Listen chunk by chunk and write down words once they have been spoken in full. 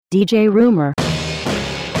DJ Rumor.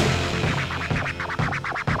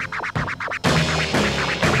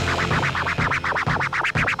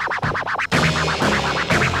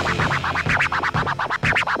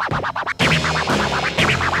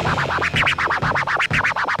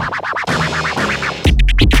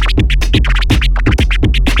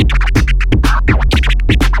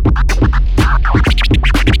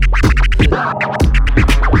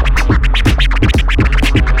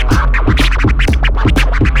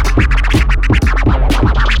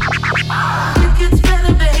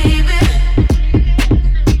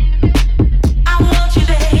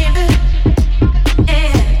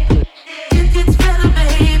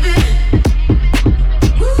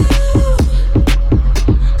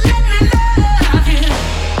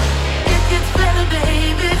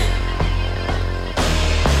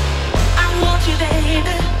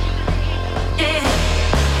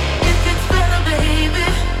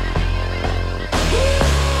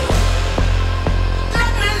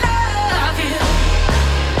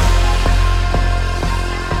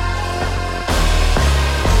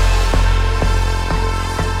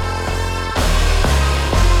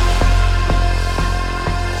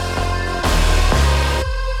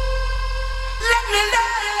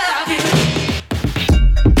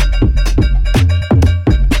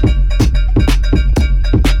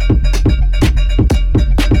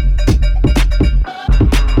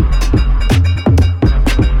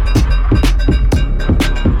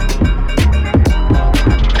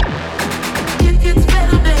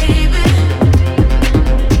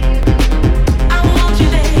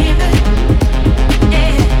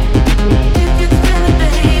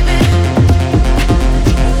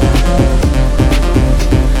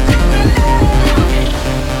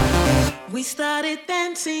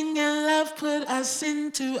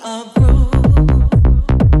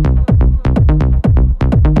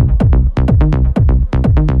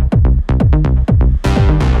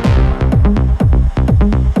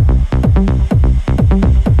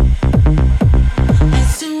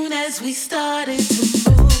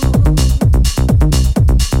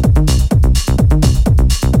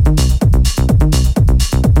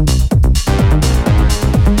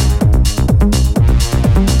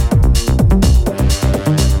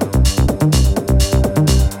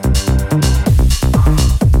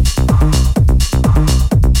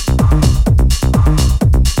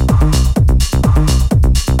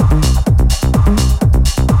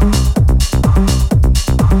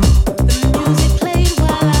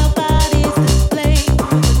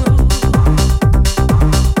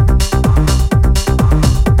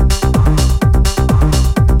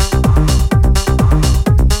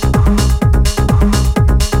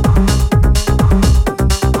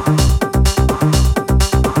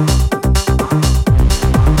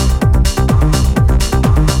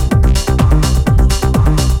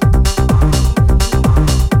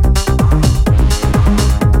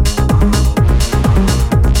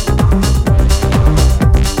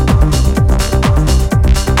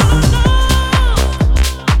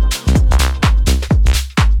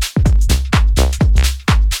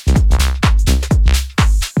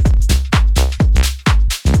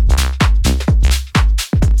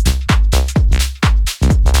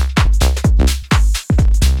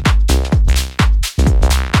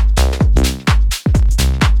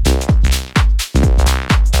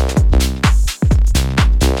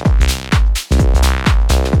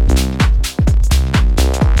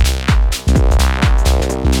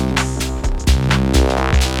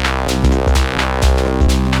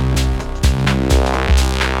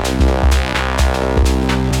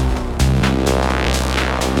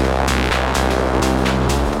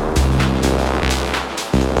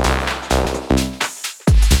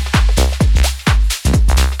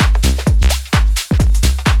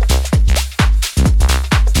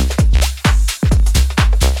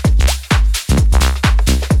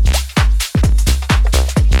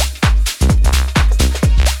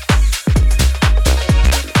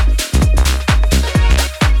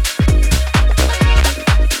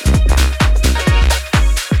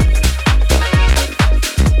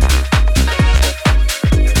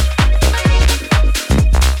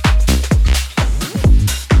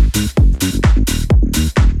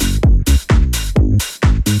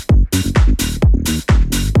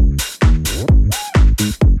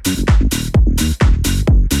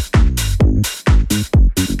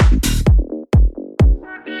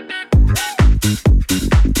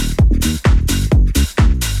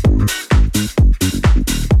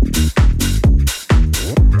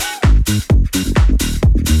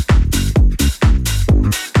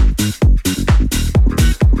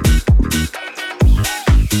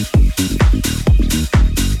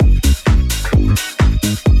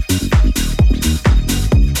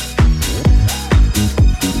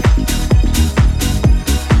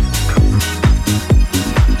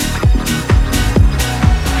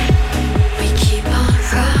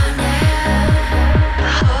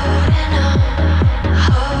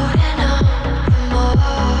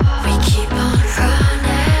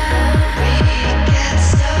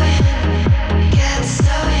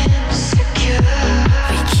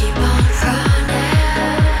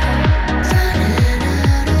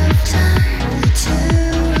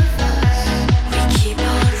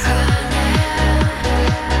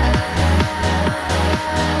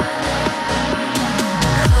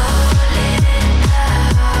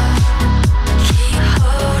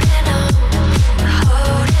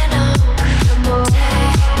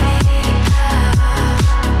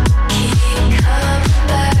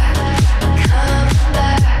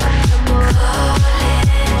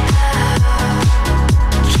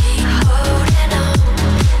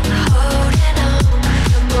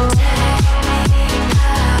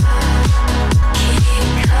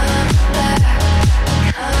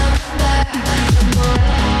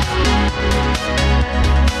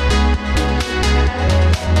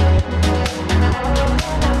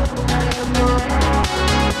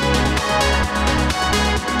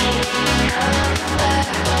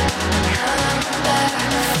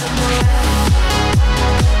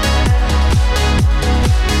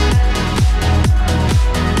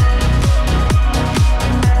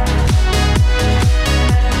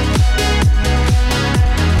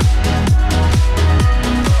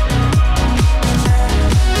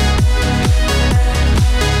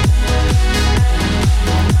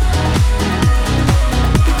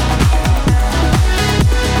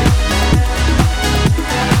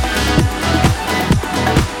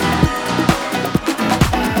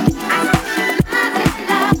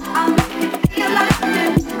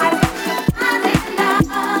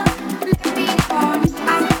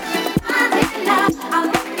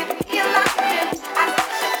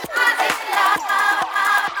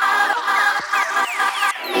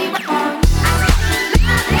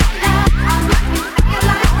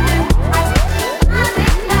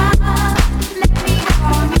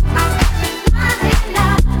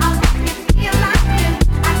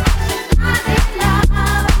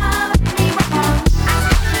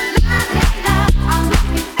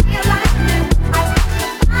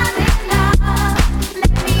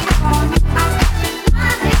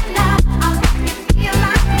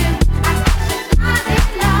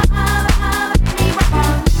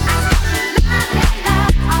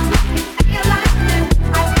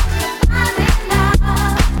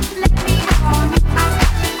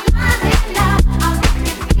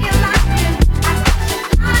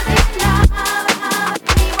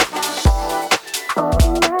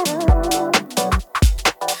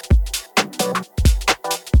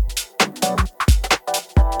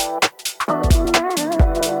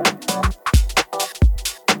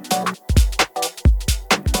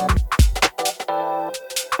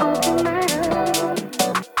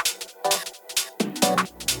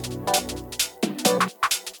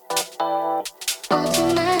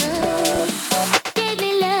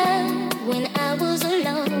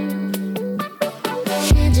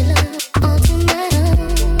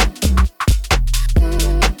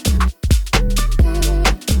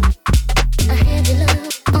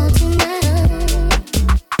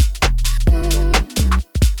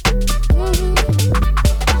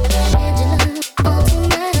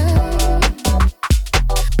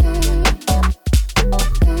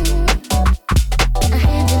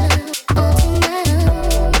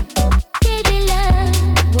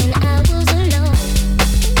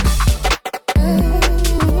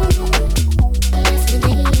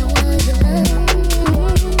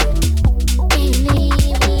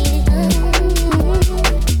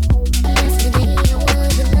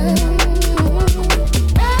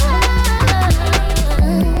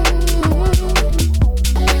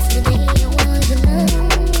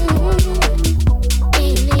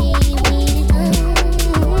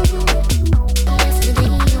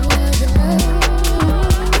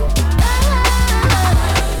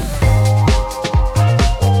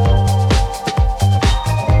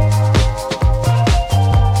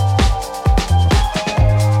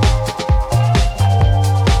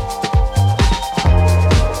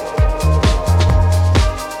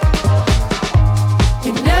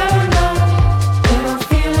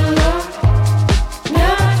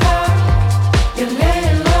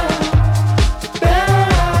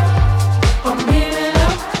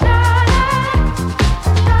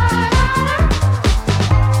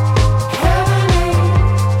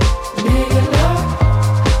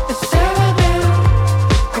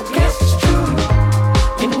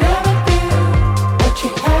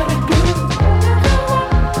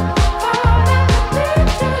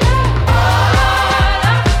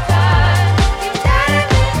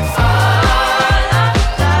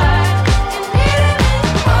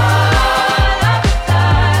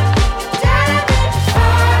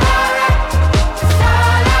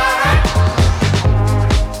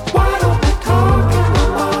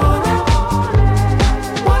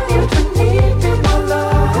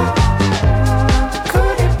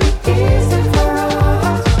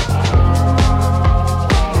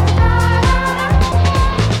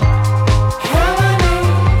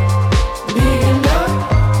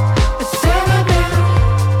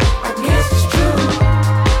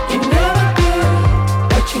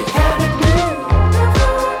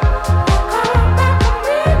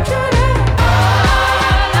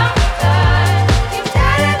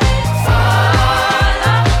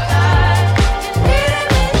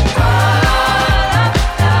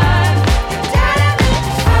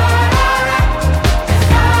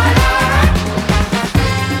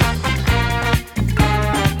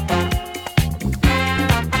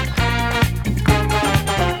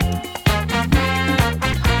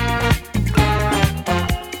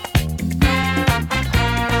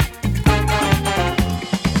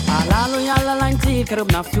 kërëm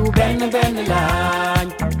nafsu benn benn lañ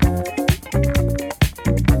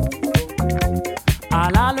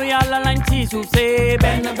alalu yàlla lañ ci suuf see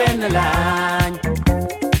benn benn lañ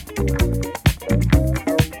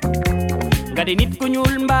nga di nit ku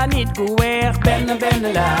ñuul mbaa nit ku weex benn benn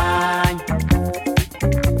lañ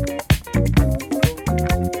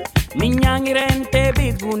nit ñaa ngi rente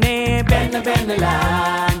bis bu ne benn benn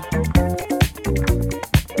lañ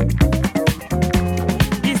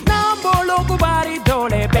gis naa mbooloo bu bari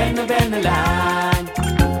doole benn benn lañ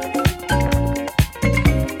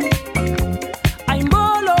ay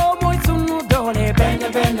mbooloo mooy sunu doole benn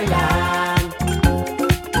benn lañ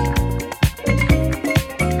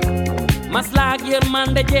maslaak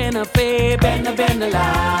yërmande jeena fee benn benn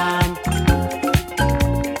lañ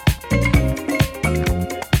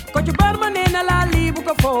ko ci bar ma nee na laa lii bu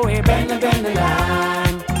ko foowee benn benn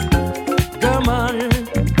lañ gëmal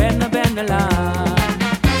benn benn lañ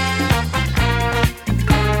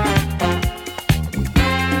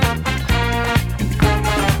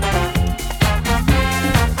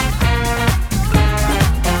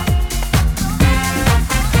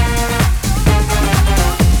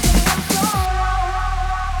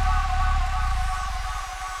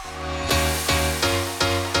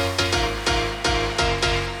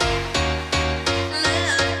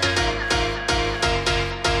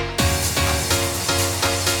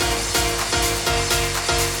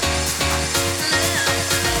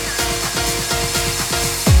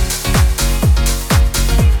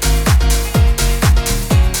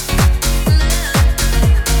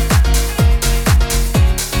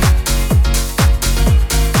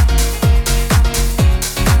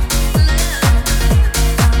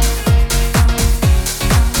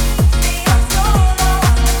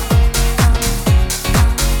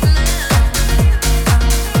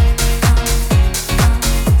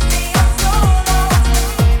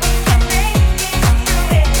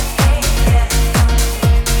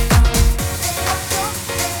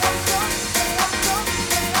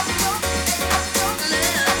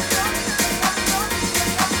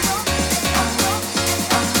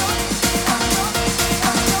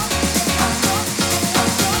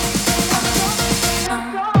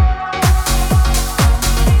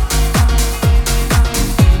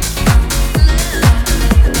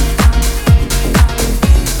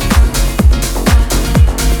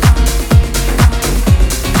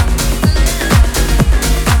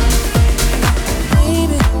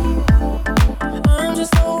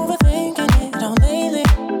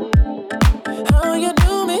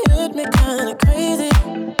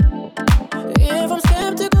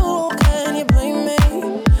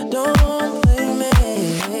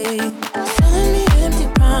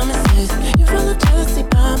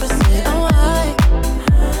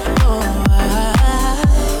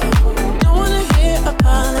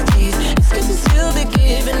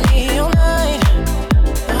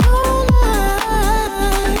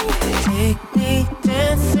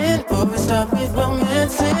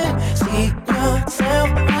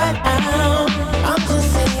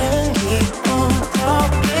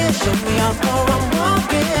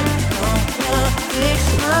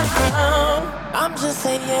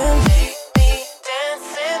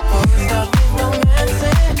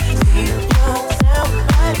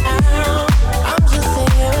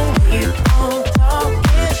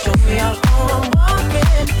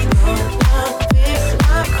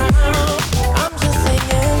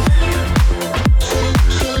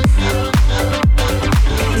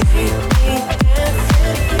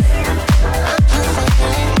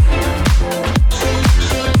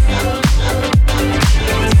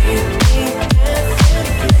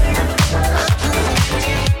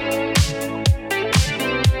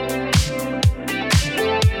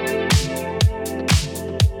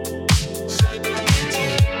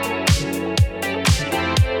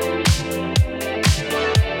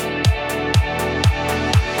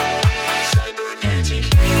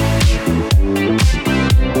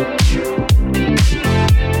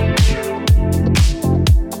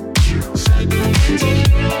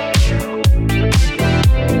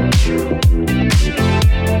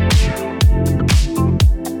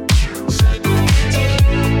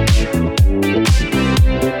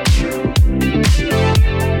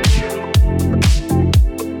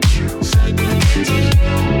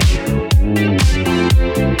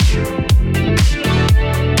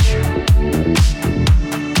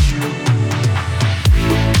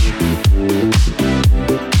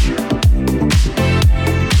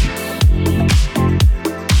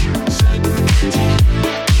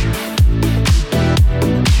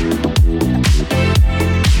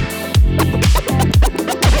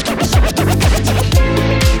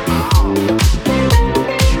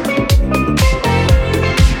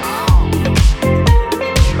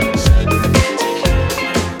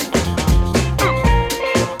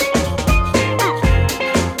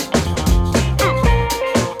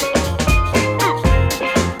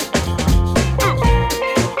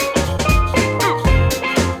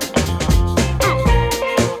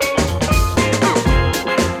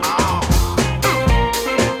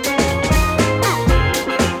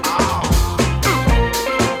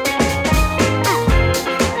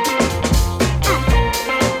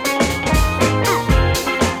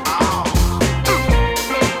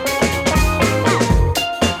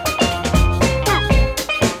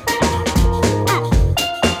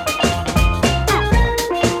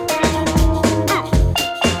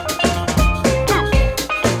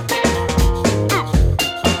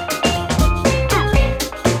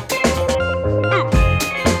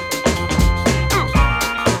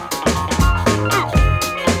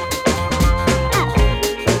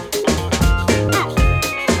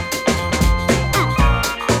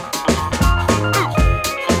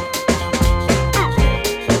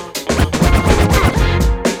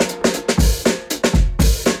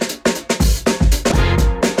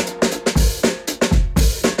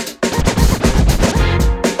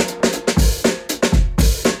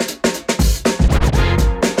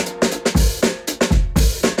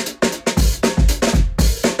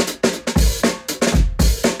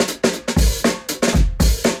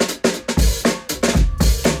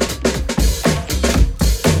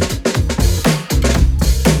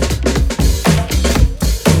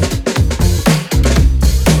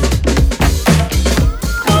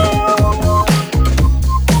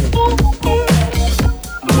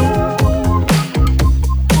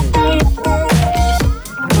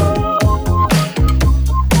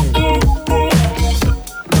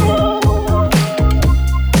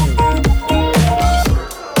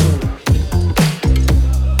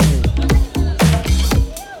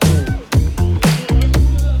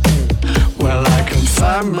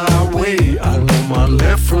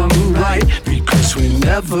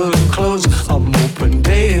never close. I'm open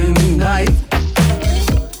day and night.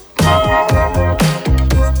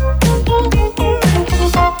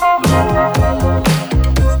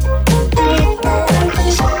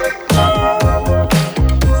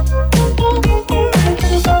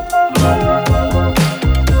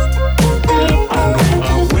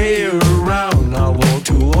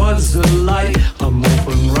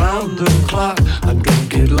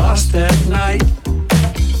 That night.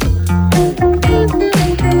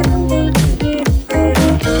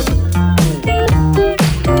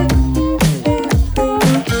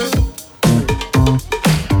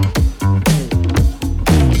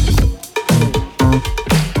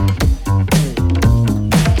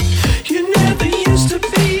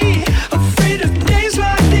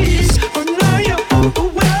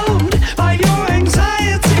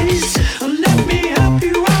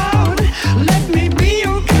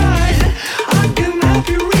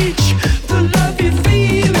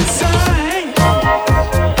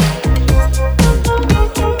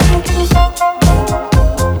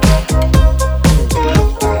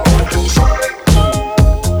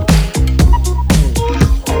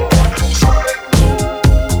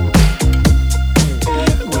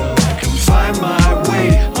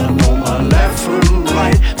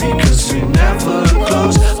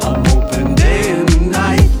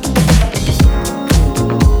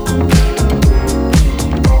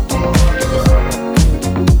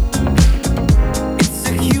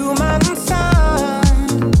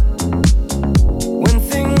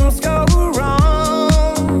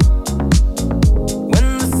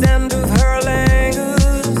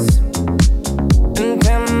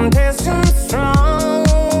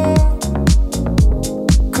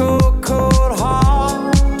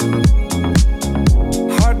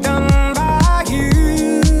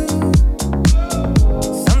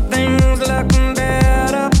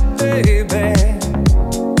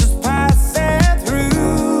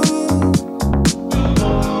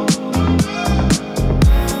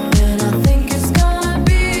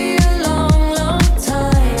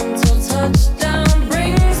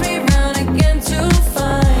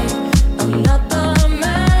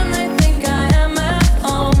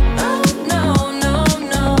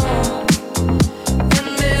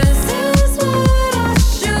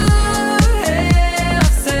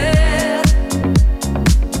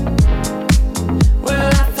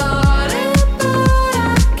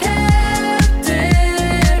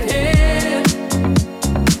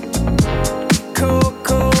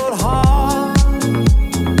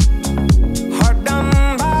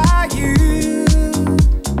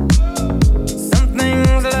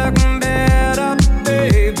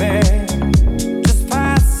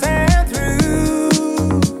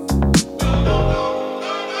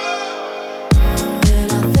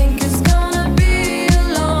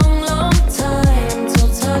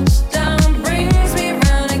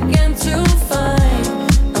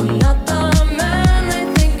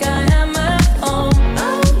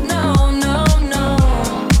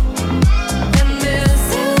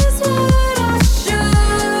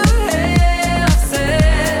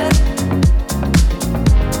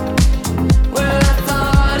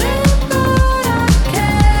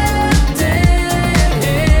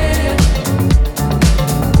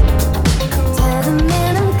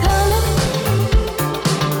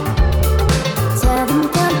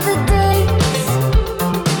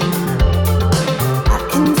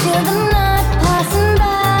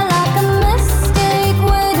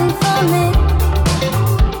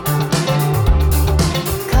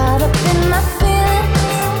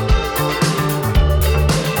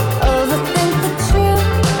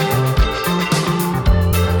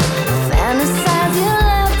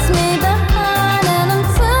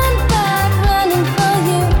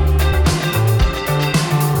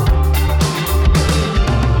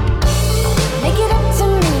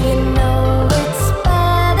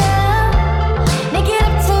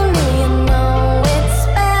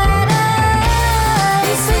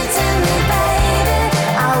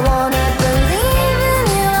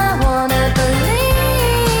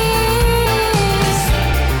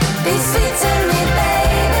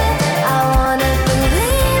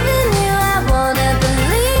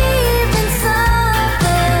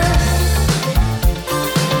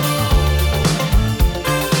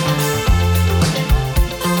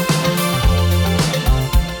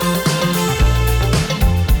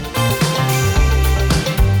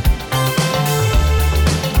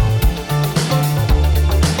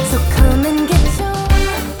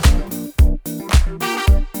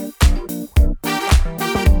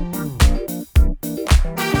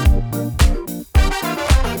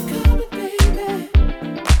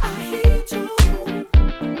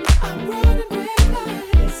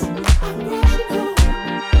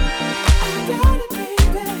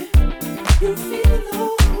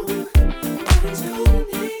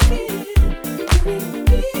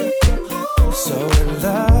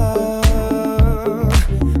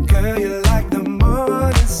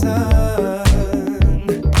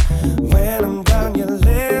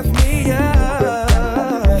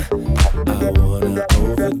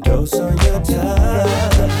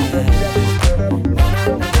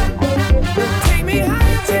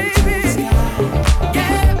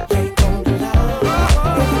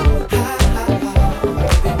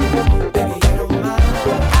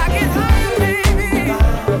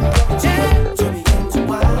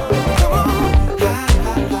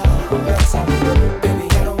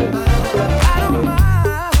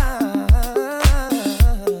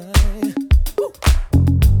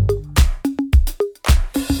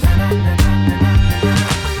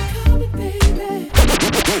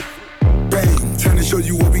 show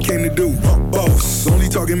you what we came to do. Boss, only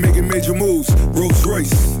talking making major moves. Rolls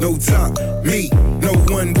Royce, no top. Me, no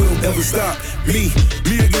one will ever stop me.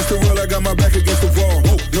 Me against the world, I got my back against the wall.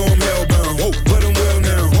 No, I'm hellbound, but I'm well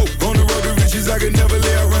now. On the road to riches, I can never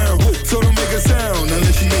lay around. So don't make a sound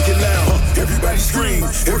unless you make it loud. Everybody scream,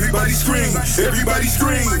 everybody scream, everybody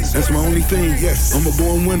scream. That's my only thing. Yes, I'm a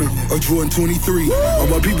born winner of Jordan 23. All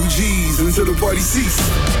my people G's until the party cease.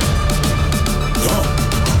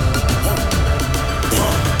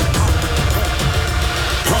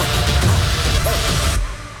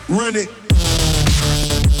 Run it.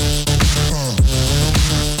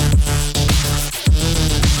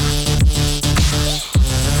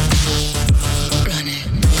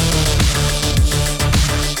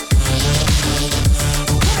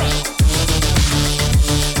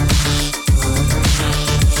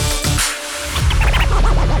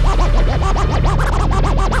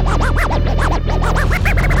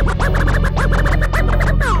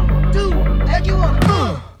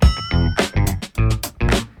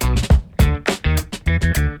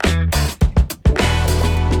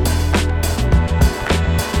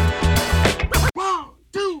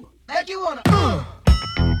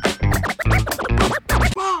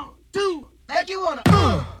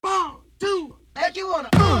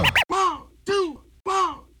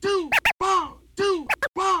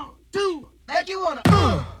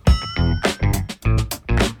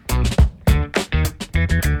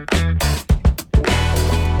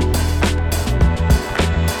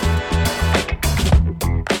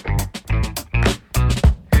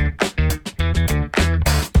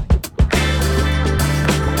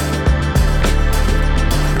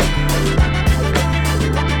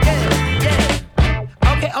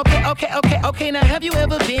 Okay, now have you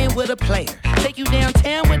ever been with a player? Take you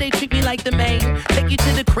downtown where they treat me like the mayor. Take you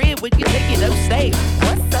to the crib where you take it upstate.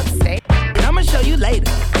 What's upstate? I'ma show you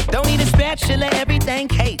later. Don't need a spatula, everything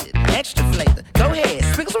catered. Extra flavor. Go ahead,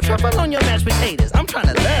 sprinkle some truffle on your mashed potatoes. I'm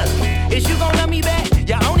tryna love you. Is you gon' love me back?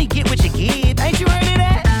 You only get what you give. Ain't you heard of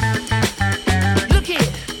that? Look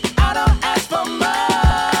here, I don't ask for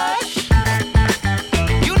much.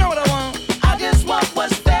 You know what I want. I just want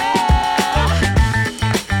what's fair.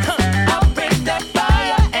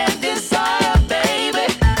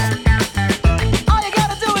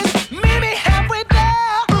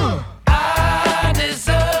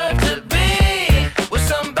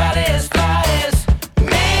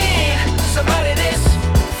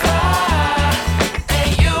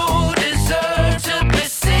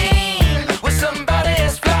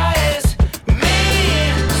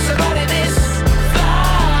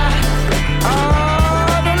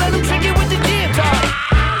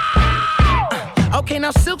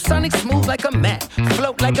 Silk Sonic smooth like a mat.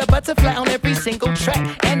 Float like a butterfly on every single track.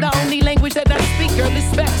 And the only language that I speak, girl, is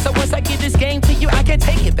back. So once I give this game to you, I can't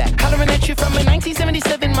take it back. Hollering at you from a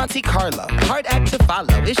 1977 Monte Carlo. Hard act to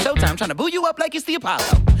follow. It's showtime, trying to boo you up like it's the Apollo.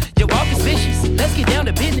 Your walk is vicious. Let's get down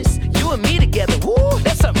to business. You and me together. Woo,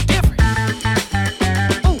 that's something different.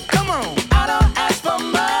 Ooh, come on. I don't ask for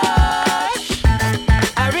much.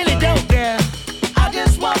 I really don't, girl. I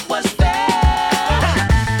just want what's fair.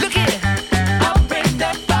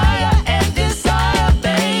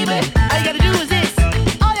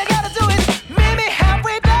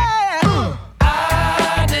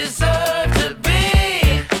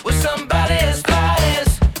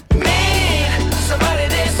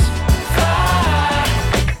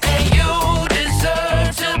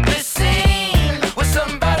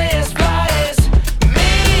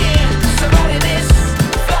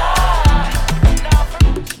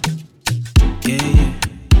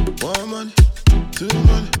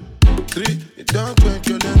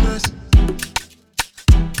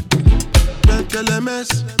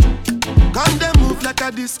 Come they move like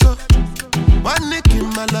a disco. One nick in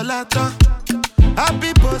my lolata.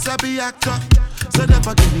 Happy pose, happy actor. So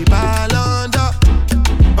never give me ball under.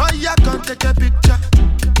 Oh yeah, come take a picture.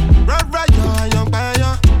 Right, yo, young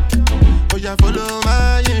fire. Oh yeah, follow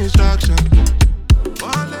my instruction.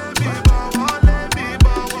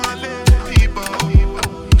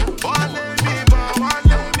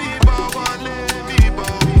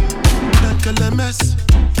 Mess.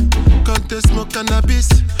 Can't they smoke cannabis?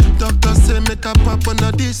 Doctor say make a pop on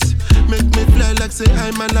a this. Make me fly like say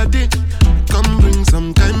I'm Aladdin. Come bring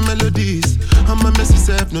some kind melodies. I'm a messy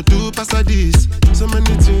self, no do pass like this. So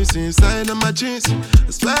many things inside of my jeans.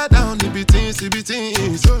 I swear down, it be things. Like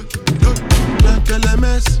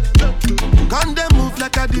LMS. Can't they move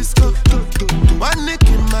like a disco? One nick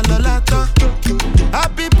in my lolata.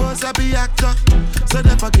 Happy boss, happy actor. So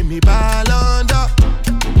therefore give me ball under.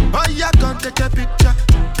 Oh yeah, come take a picture.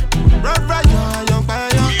 Right, young fire.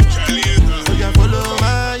 So you follow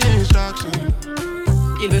my instruction.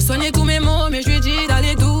 Il veut soigner tous mes maux, mais je lui dis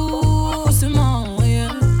d'aller doucement, yeah.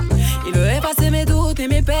 Il veut effacer mes doutes et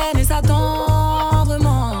mes peines et s'attendre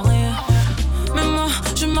vraiment, yeah. Mais moi,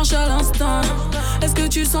 je marche à l'instant. Est-ce que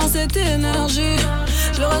tu sens cette énergie?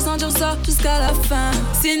 Je veux ressentir ça jusqu'à la fin.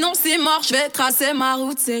 Sinon c'est mort, je vais tracer ma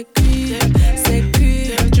route. C'est cuit, c'est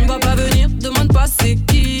cuit. Tu me vois pas venir, demande pas c'est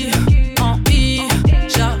qui. En I,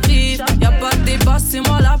 j'arrive, y'a pas de débat, c'est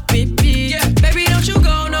moi la pépite. Yeah, baby don't you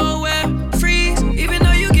go nowhere, freeze. Even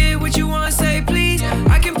though you get what you want, say please.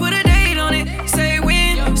 I can put a date on it, say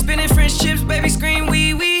when. Spinning French chips, baby scream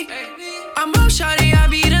wee wee. I'm up shawty, I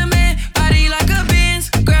be the man. Body like a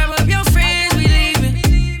Benz, grab up your friends, we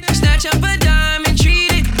leaving. Snatch up a dime and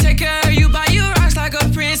treat it. Take care of you, buy you rocks like a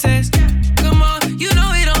princess. Come on, you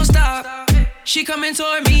know it don't stop. She coming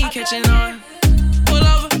toward me, catching on. Pull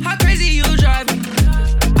over, how crazy you drive me.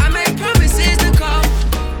 I make promises to call.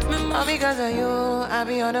 All because of you, I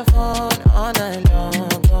be on the phone all night long.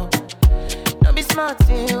 Don't be smart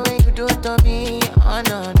when you do it to me. Oh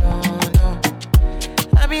no, no, no.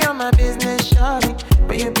 I be on my business, shawty,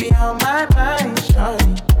 but you be on my mind,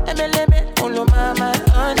 shawty. Let all of my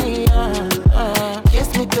honey, kiss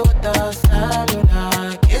me to the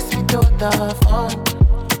cellular, kiss me to the phone.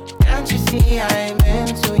 Can't you see I'm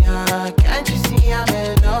into ya? Can't you see I'm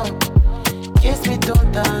in love? Kiss me to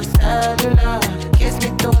the cellular, kiss me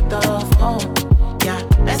to the phone. Yeah,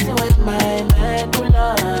 messing with my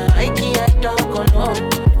medulla, I can't talk alone.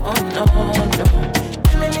 Oh no, no.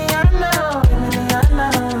 Emiliano, Emiliano,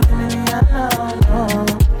 Emiliano, no.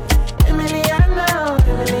 Emiliano,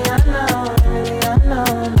 Emiliano, Emiliano,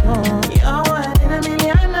 no. You're one in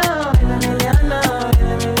Emiliano, Emiliano,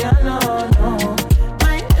 Emiliano, no.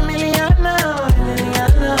 My Emiliano,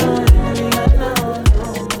 Emiliano, Emiliano,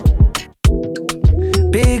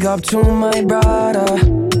 no. Big up to my brother.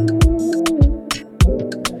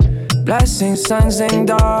 Blessing sons and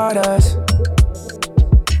daughters.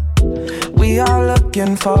 We are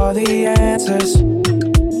looking for the answers.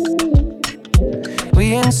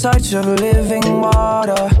 We in search of living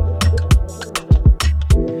water.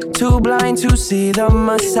 Too blind to see the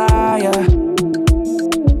Messiah.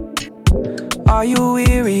 Are you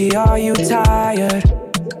weary? Are you tired?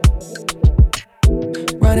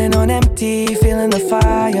 Running on empty, feeling the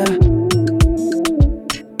fire.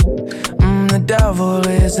 The devil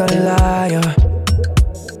is a liar.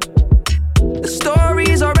 The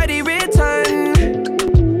story's already written.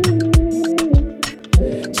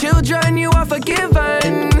 Children, you are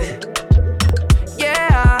forgiven.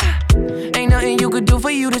 Yeah, ain't nothing you could do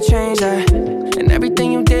for you to change that. And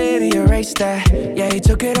everything you did, he erased that. Yeah, he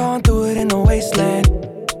took it on, threw it in the wasteland.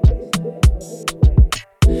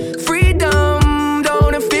 Freedom,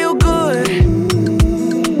 don't it feel good?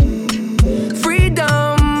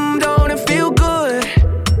 Freedom, don't it feel good?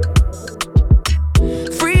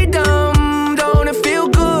 Freedom, don't it feel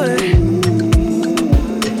good?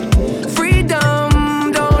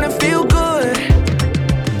 Freedom, don't it feel good?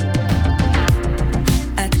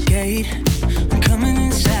 At the gate, I'm coming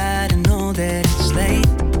inside, I know that it's late,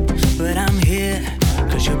 but I'm here,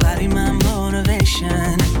 cause your body my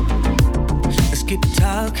motivation. Let's keep the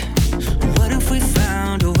talk. What if we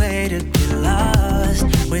found a way to get lost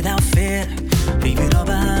without fear? Leave it all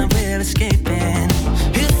behind, we're escaping.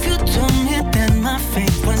 If you told me that my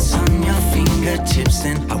fate was on your fingertips,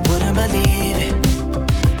 then I wouldn't believe it.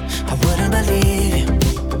 I wouldn't believe it.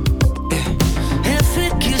 Yeah. Every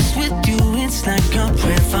kiss with you, it's like a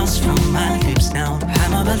prayer falls from my lips. Now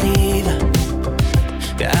I'm a believer.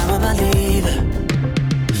 Yeah, I'm a believer.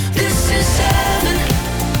 This is heaven.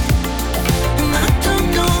 I don't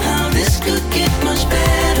know how this could get much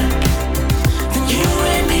better than you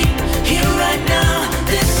and me here right now.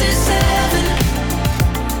 This is heaven.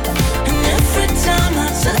 And every time I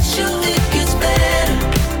touch you, it gets better.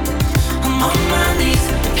 I'm on my knees,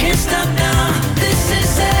 can't stop now. This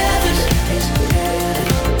is heaven.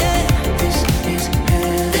 Yeah, this is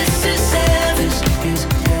heaven. This is heaven. This is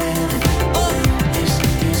heaven. Oh, this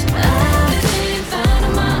is heaven. I've been found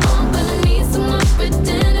on my own, but I need someone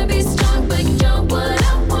pretend to be strong, but you're what I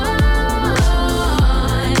want.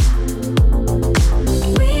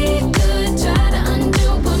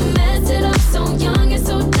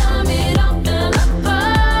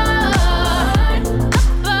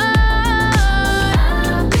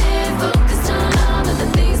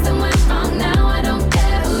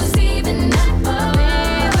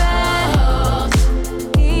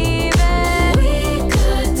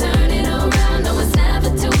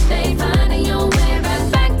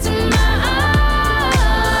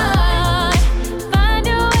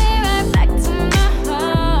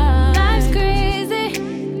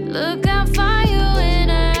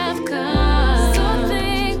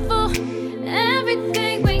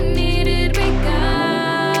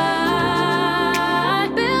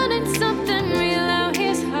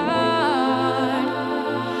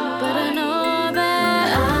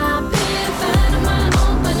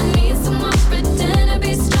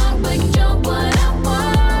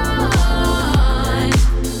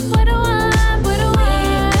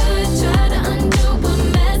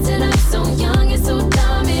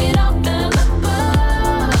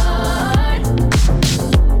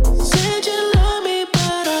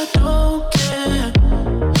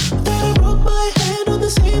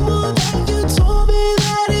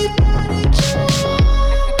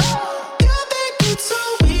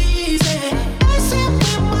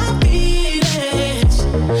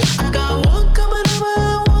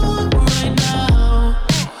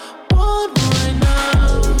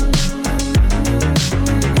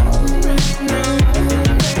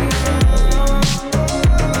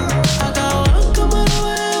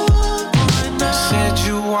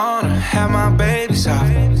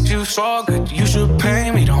 so good, you should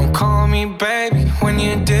pay me. Don't call me baby when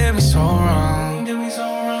you did me so wrong.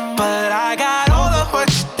 But I got all of what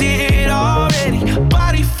you did already.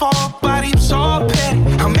 Body for body, I'm so petty.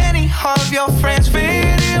 How many of your friends fit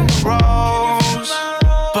in the roles?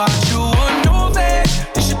 But you would know that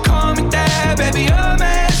you should call me that, baby, a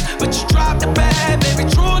mess. But you dropped the bag, baby,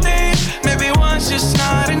 true thing. Maybe one's just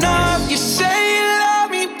not enough. You say you love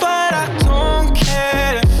me, but I don't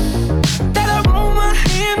care. That I roll my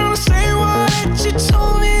hand on the same wall that you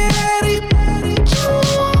told me that he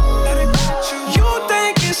you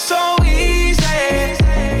think it's so easy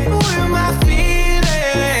with my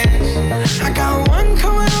feelings. I got one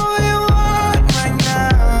coming over your one right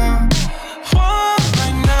now. One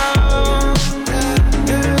right now.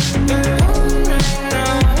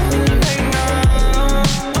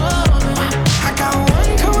 I got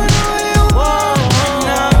one coming over your one right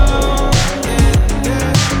now.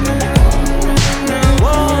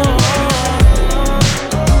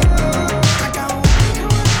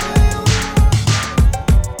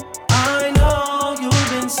 I know you've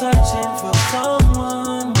been searching for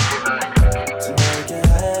someone to make you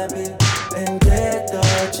happy and get the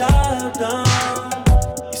job done.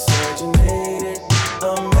 You said you needed a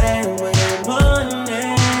man with money,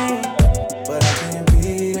 but I can't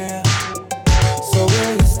be there. So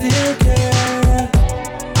will you still care?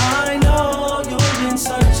 I know you've been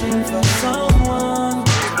searching for someone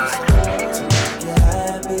to make you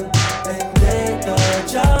happy and get the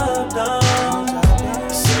job done.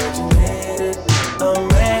 You said you needed a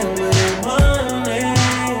man with money,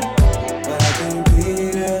 but I can't be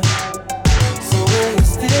there. So will you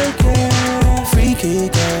still care? Freaky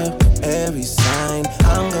girl, every sign.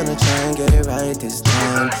 I'm gonna try and get it right this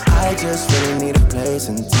time. I just really need a place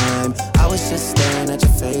and time. I was just staring at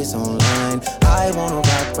your face online. I wanna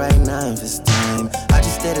rock right now if it's time. I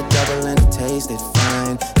just did a double and it tasted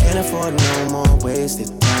fine. Can't afford no more wasted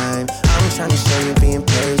time. I'm trying to show you being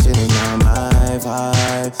patient and not my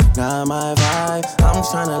vibe, not my vibe. I'm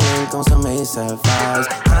trying to link on some ASAP vibes.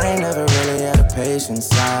 I ain't never really had a patient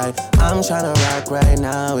side. I'm trying to rock right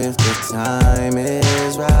now if the time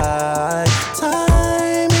is right.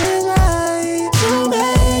 Time is right to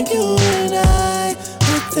make you and I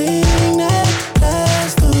the thing that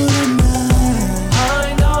lasts through the night.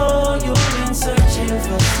 I know you've been searching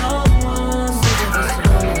for someone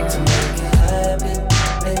to make you happy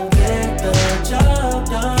and get the job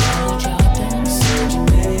done. You said you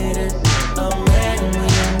needed a man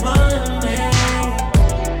with money,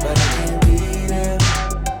 but I can't be there.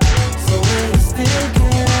 So will you still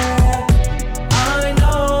care? I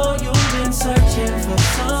know you've been searching for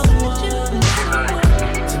someone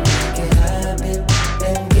to make you happy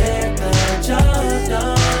and get the job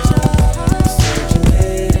done. You said you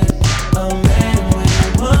needed a man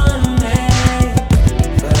with money,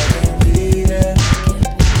 but I can't be there.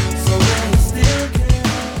 So will you still care?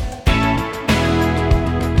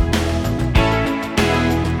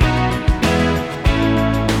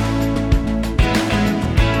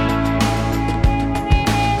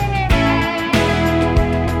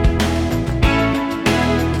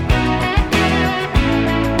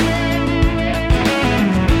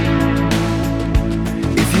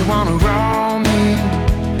 If you wanna roll me,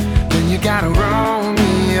 then you gotta roll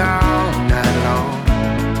me all night long.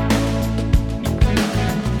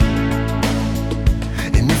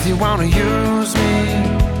 And if you wanna use me,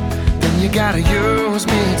 then you gotta use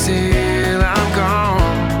me till I'm gone.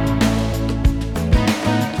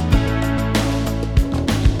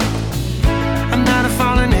 I'm not a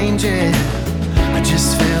fallen angel, I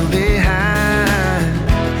just fell behind.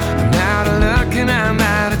 I'm out of luck and I'm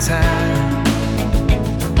out of time.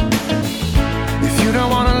 If you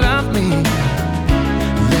don't wanna love me,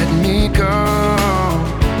 let me go.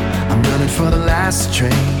 I'm running for the last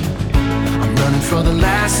train. I'm running for the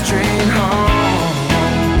last train home.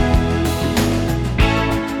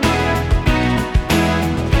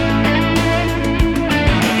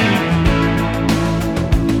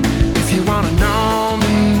 If you wanna know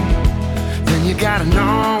me, then you gotta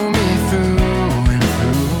know me through and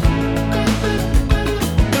through.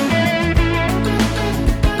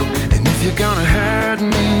 And if you're gonna hurt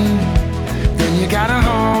me, then you gotta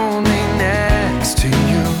hold me next to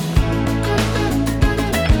you.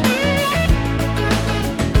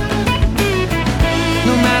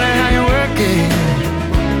 No matter how you work it,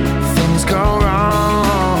 things go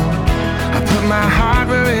wrong. I put my heart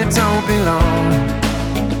where it don't belong.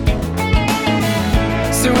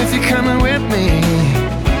 So if you're coming with me,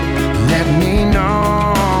 let me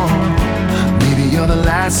know. Maybe you're the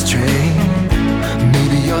last train.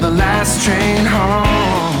 Maybe you're the last train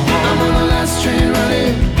home. I'm on the last train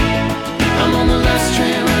running. I'm on the last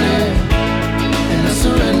train running.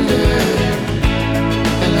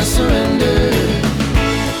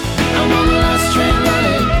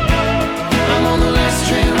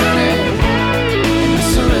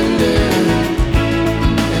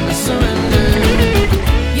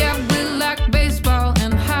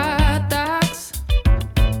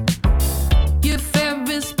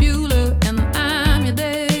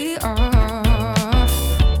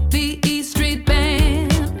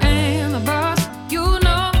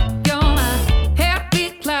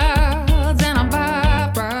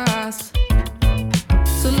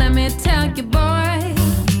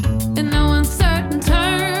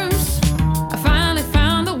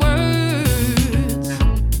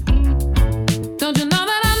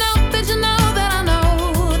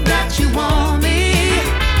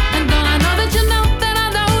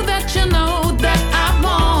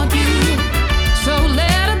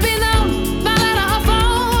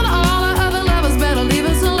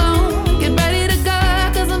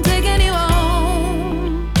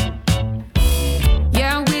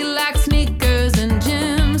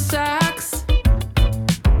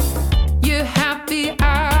 the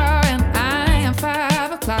hour and I am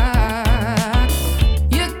 5 o'clock.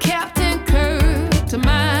 You're Captain Kirk to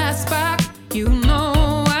my Spock. You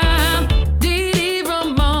know I'm Dee Dee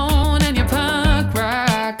Ramone and you're punk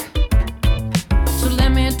rock. So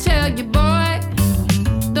let me tell you, boy,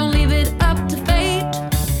 don't leave it up to fate.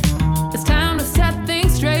 It's time to set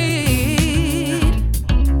things straight.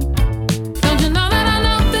 Don't you know that I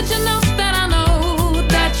know that you know that I know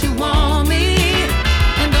that you want me?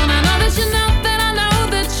 And don't I know that you know that I know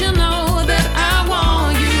that you know that I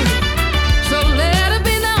want you? So let it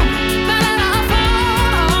be known that I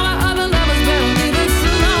found all our other lovers better leave us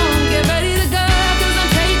alone. Get ready to go, 'cause I'm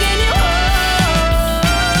taking you home.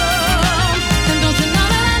 And don't you know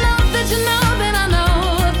that I know that you know that I know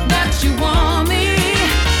that you want me?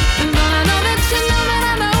 And don't I know that you know that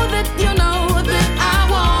I know that you know that I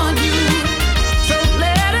want you? So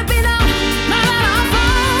let it be known now that I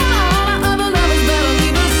found all our other lovers better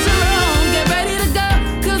leave us alone. Get ready to go,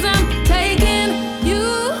 'cause I'm taking you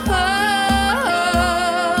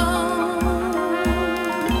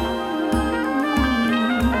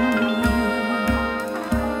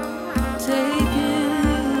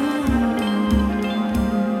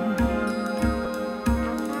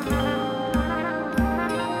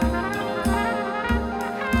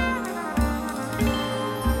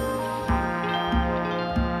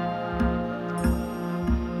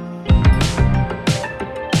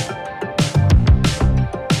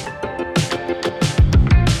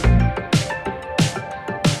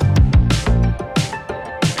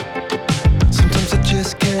Sometimes I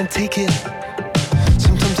just can't take it.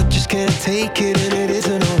 Sometimes I just can't take it, and it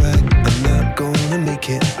isn't alright. I'm not gonna make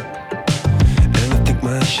it, and I think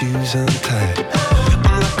my shoes untied.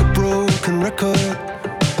 I'm like a broken record.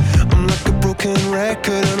 I'm like a broken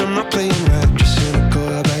record, and I'm not playing right. Just cynical,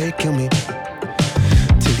 how about you kill me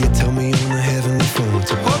till you tell me on the heavenly phone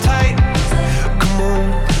to hold tight. Come on,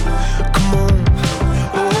 come on.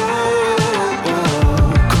 Oh,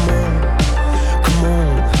 come on, come on.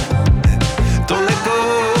 Don't let go.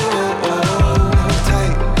 Hold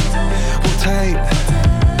tight, hold tight.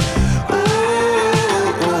 Oh,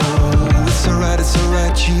 it's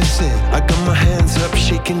alright, you said. I got my hands up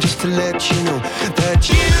shaking just to let you know that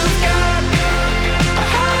you've got a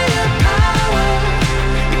higher power.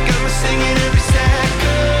 You got me singing every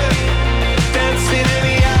second, dancing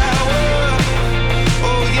every hour.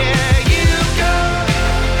 Oh yeah, you've got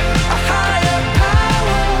a higher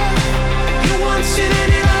power. You once in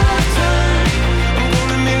any lifetime. I'm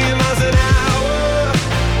going a million miles an hour.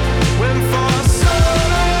 When for so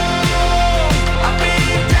long I've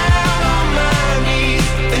been down on my knees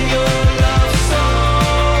in your love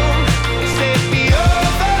song. Set me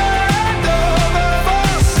over and over for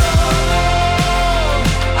so long.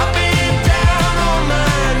 I've been down on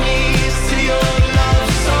my knees to your love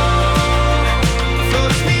song.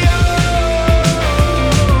 Floats me over.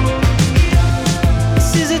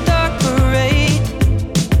 This is a dark parade,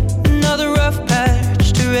 another rough patch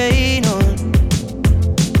to rain on,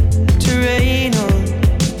 to rain on.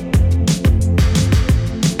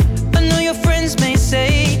 I know your friends may say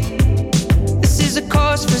this is a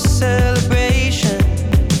cause for celebration.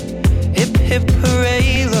 Hip hip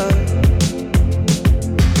hooray, love.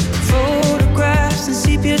 Photographs and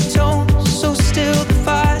sepia tones, so still the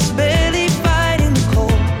fire's barely fighting the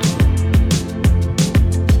cold.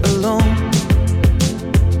 Alone.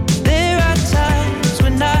 There are times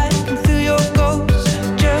when I can feel your ghost,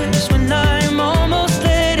 just when I'm almost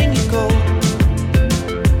letting you go.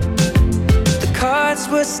 The cards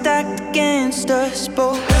were stacked against us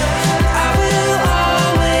both. I will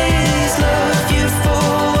always love you for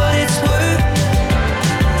what it's worth.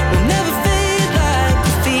 We'll never fade like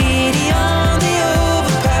graffiti on the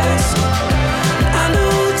overpass. I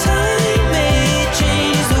know time may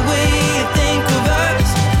change the way you think of us,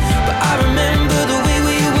 but I remember the way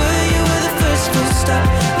we were. You were the first full stop,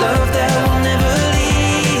 love that will never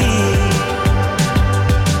leave.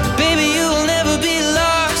 Baby, you will never be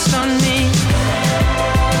lost on me.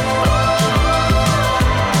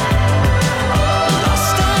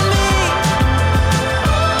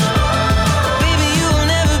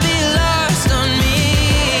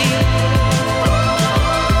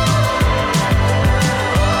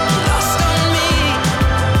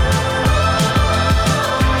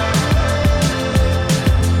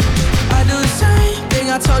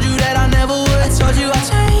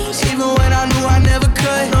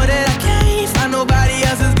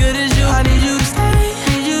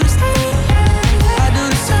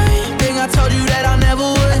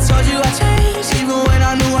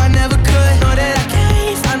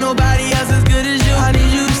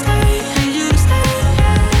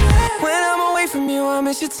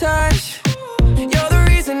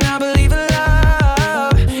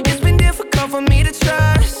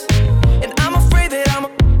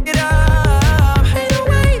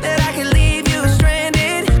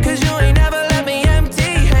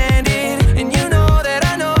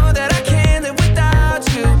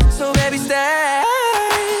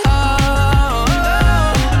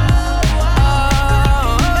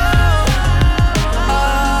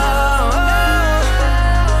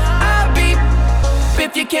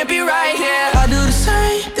 right here. I do the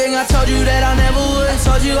same thing I told you that I never would. I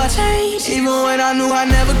told you I changed, even when I knew I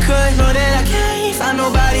never could. Know that I can't find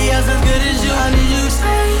nobody else as good as you. I need you to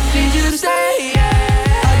stay, need you to stay, yeah.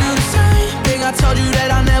 I do the same thing I told you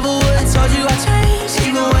that I never would. I told you I changed,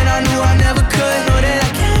 even when I knew I never could. Know that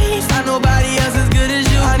I can't find nobody else as good as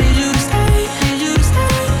you. I need you to stay, need you to stay,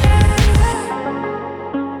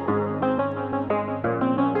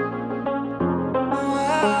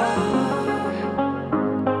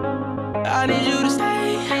 I need you to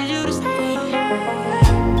stay, need you to stay.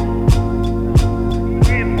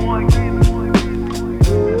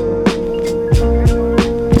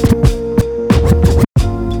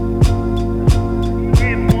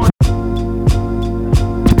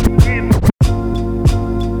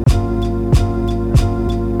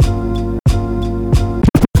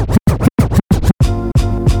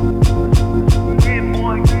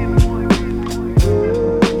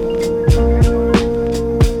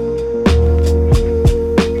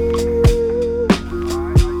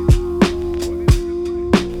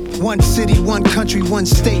 One city, one country, one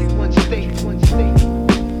state.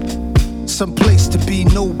 Some place to be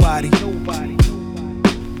nobody.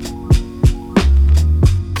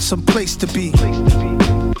 Some place to be.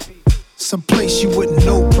 Some place you wouldn't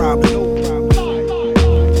know probably.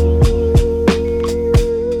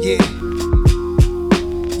 Yeah.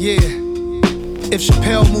 Yeah. If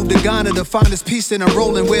Chappelle moved to Ghana to find his peace, then I'm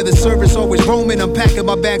rolling where the service always roaming. I'm packing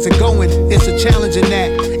my bags and going. It's a challenging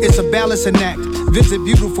act. It's a balancing act. Visit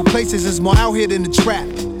beautiful places, it's more out here than the trap.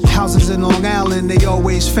 Houses in Long Island, they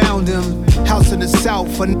always found him. House in the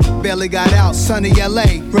South, a barely got out. Sunny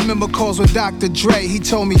LA, remember calls with Dr. Dre. He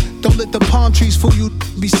told me, don't let the palm trees fool you,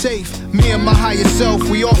 be safe. Me and my higher self,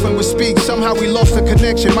 we often would speak. Somehow we lost the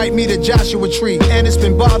connection, might meet a Joshua tree. And it's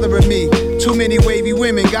been bothering me. Too many wavy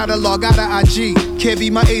women, gotta log out of IG. Can't be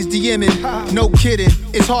my age DMing, no kidding.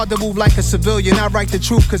 It's hard to move like a civilian. I write the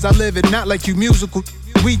truth cause I live it, not like you musical.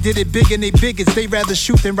 We did it big and they bigots, they rather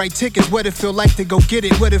shoot than write tickets. What it feel like to go get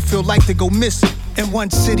it, what it feel like to go miss it. In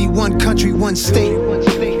one city, one country, one state.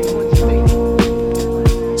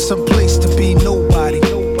 Some place to be nobody.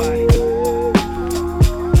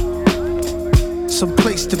 Some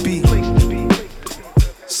place to be.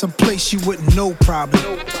 Some place you wouldn't know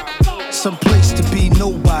probably. Some place to be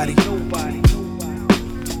nobody.